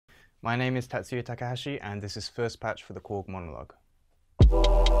My name is Tatsuya Takahashi and this is first patch for the Korg Monologue.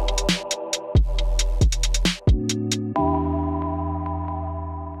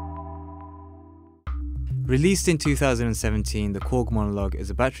 Released in 2017, the Korg Monologue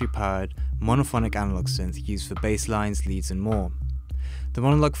is a battery-powered, monophonic analog synth used for bass lines, leads and more. The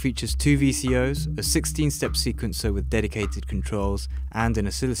Monologue features 2 VCOs, a 16-step sequencer with dedicated controls, and an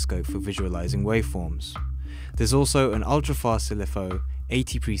oscilloscope for visualizing waveforms. There's also an ultra-fast LFO,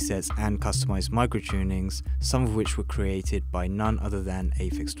 80 presets and customized microtunings, some of which were created by none other than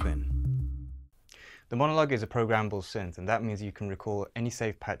Aphex Twin. The Monologue is a programmable synth, and that means you can recall any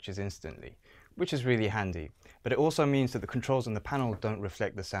saved patches instantly, which is really handy. But it also means that the controls on the panel don't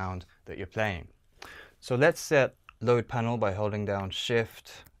reflect the sound that you're playing. So let's set load panel by holding down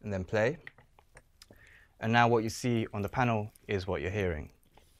Shift and then play. And now what you see on the panel is what you're hearing.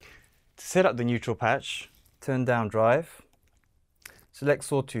 To set up the neutral patch, turn down drive, select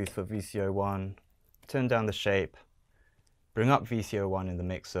sawtooth for VCO1, turn down the shape, bring up VCO1 in the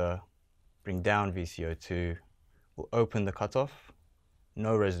mixer, bring down VCO2, we'll open the cutoff,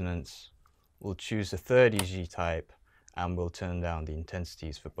 no resonance, we'll choose the third EG type, and we'll turn down the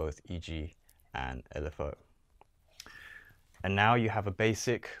intensities for both EG and LFO. And now you have a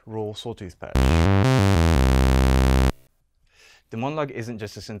basic raw sawtooth patch. The Monologue isn't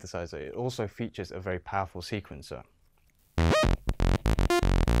just a synthesizer, it also features a very powerful sequencer.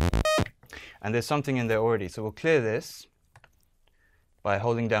 And there's something in there already, so we'll clear this by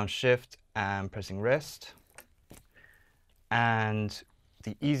holding down Shift and pressing Rest. And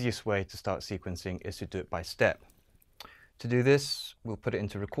the easiest way to start sequencing is to do it by step. To do this, we'll put it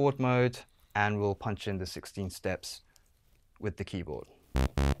into record mode and we'll punch in the 16 steps with the keyboard.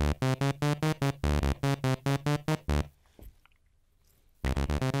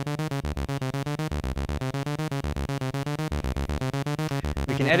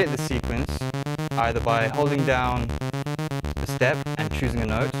 We can edit the sequence either by holding down the step and choosing a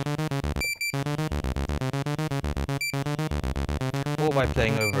note, or by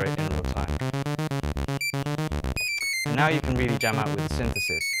playing over it in real time. And now you can really jam out with the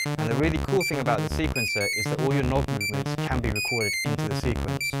synthesis. And the really cool thing about the sequencer is that all your knob movements can be recorded into the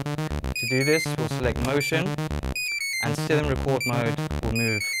sequence. To do this, we'll select motion, and still in record mode, we'll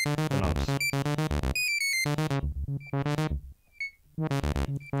move the knobs.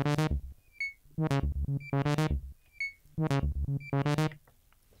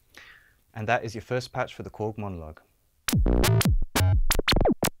 And that is your first patch for the Korg Monologue.